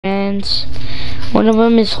friends. One of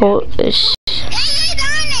them is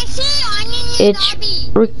it's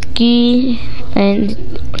Ricky and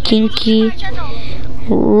Kinky,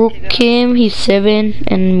 Rookim, he's 7,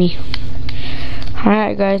 and me.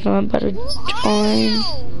 Alright guys, I'm about to join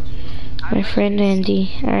my friend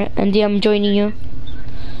Andy. Alright, Andy, I'm joining you.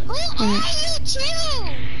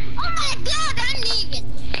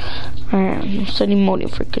 Alright, I'm studying modding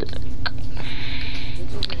for Killer.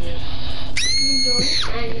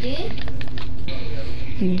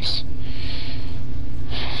 Yes.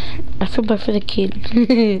 I feel bad for the kid.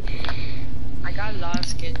 I got a lot of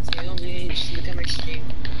skins, so you don't really just look at my stream.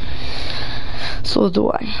 So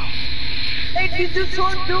do I. Hey, dude, do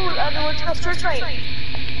sword duel, what's called sword fight?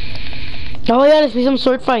 Oh yeah, let's play some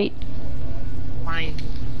sword fight. Fine.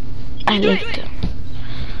 I like that.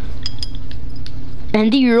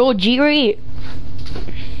 Andy, you're OG, right?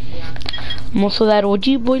 Yeah. I'm also that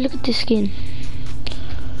OG boy, look at this skin.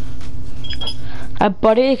 I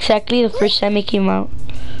bought it exactly the first time it came out.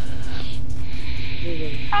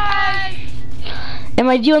 Hi! Am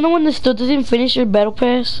I the only one that still doesn't finish your battle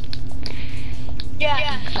pass?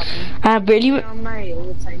 Yeah. I barely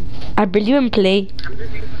even play.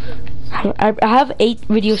 I have 8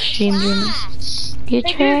 video streams in it. You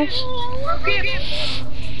trash.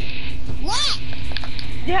 What?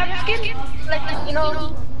 Do you have a skin? Like, you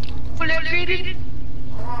know, fully upgraded?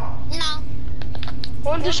 No.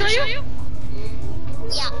 Want to show you?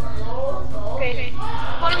 Yeah. Okay.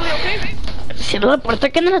 Follow me, okay? Cierra la puerta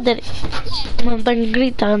que no la tiene. Me están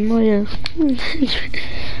gritando ya.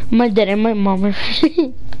 My dad and my mom are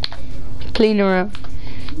playing around.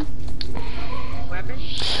 Weapon?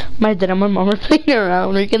 My dad and my mom are playing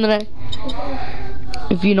around.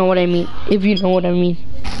 If you know what I mean. If you know what I mean.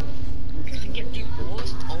 Get the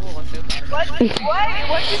ghost? Oh, I feel bad. What? Why?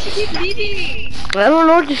 Why does he keep leaving? I don't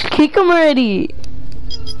know, just kick him already.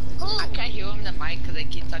 I can't hear him in the mic because I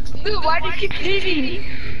keep texting. Dude, why do you keep leaving?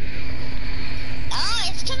 Oh,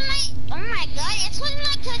 it's cause oh my god, it's cause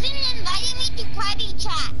my cousin invited me to party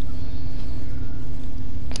chat.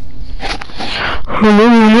 Hello.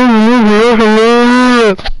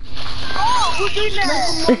 Oh, who's doing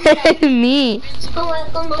that? Me. Alright.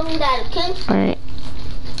 Oh my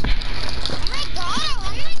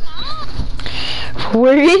god,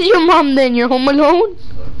 Where is your mom then? You're home alone?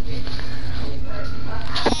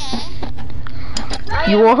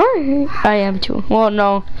 You are? I am too. Well,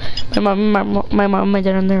 no. My mom and my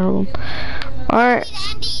dad are in their room. Alright.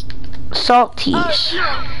 Salties.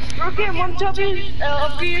 Okay, one top is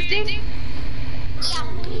upgrade your thing.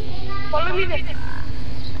 Follow me then.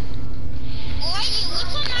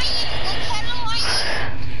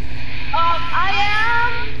 I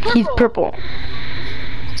am He's purple.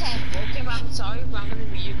 Okay, but I'm sorry, but I'm gonna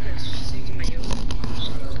read you because she's thinking my you.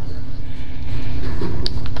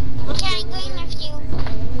 Okay, I'm going with you.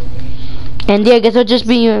 Andy, I guess it'll just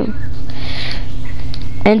be you.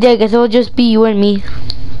 Andy, I guess it'll just be you and me.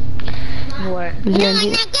 What? No,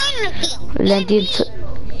 I'm not going with you.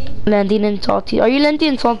 Landing and Salty. Are you Landing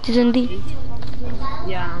and Salty, Andy?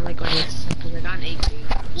 Yeah, I'm like, because I got an 8.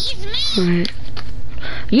 He's me.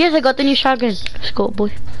 Yes, I got the new shotgun. Let's go,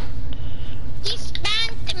 boy. He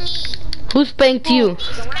spanked me. Who spanked you? He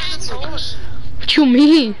spanked me. What you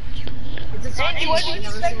mean? Andy, what did you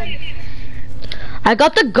expect? I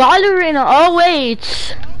got the Gallerina. Oh,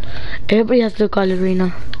 wait. Everybody has the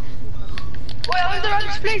Gallerina. Wait, I was there on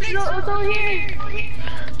this place. It's over here.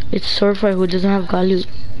 It's Surfer who doesn't have Galu.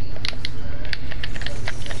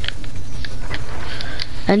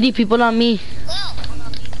 Andy, people on me.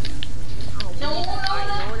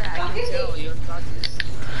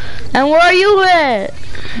 And where are you at?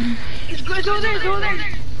 It's over there, it's over there.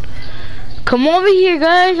 Come over here,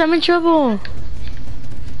 guys. I'm in trouble.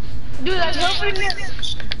 Dude, I'm helping you.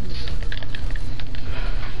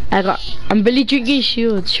 I'm barely drinking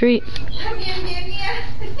shield straight.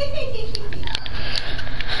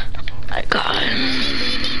 My God. I'm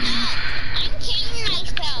killing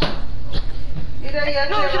myself. No,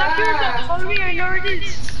 it's not yours. Follow me, I know where it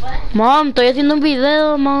is. Mom, estoy haciendo un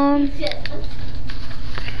video, Mom. Dude.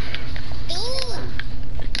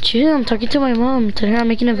 Chill, I'm talking to my mom. Tell her I'm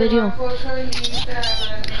making a video.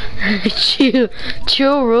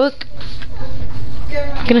 Chill, Rook.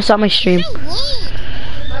 I'm gonna stop my stream. You're rude.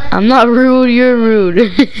 I'm not rude, you're rude.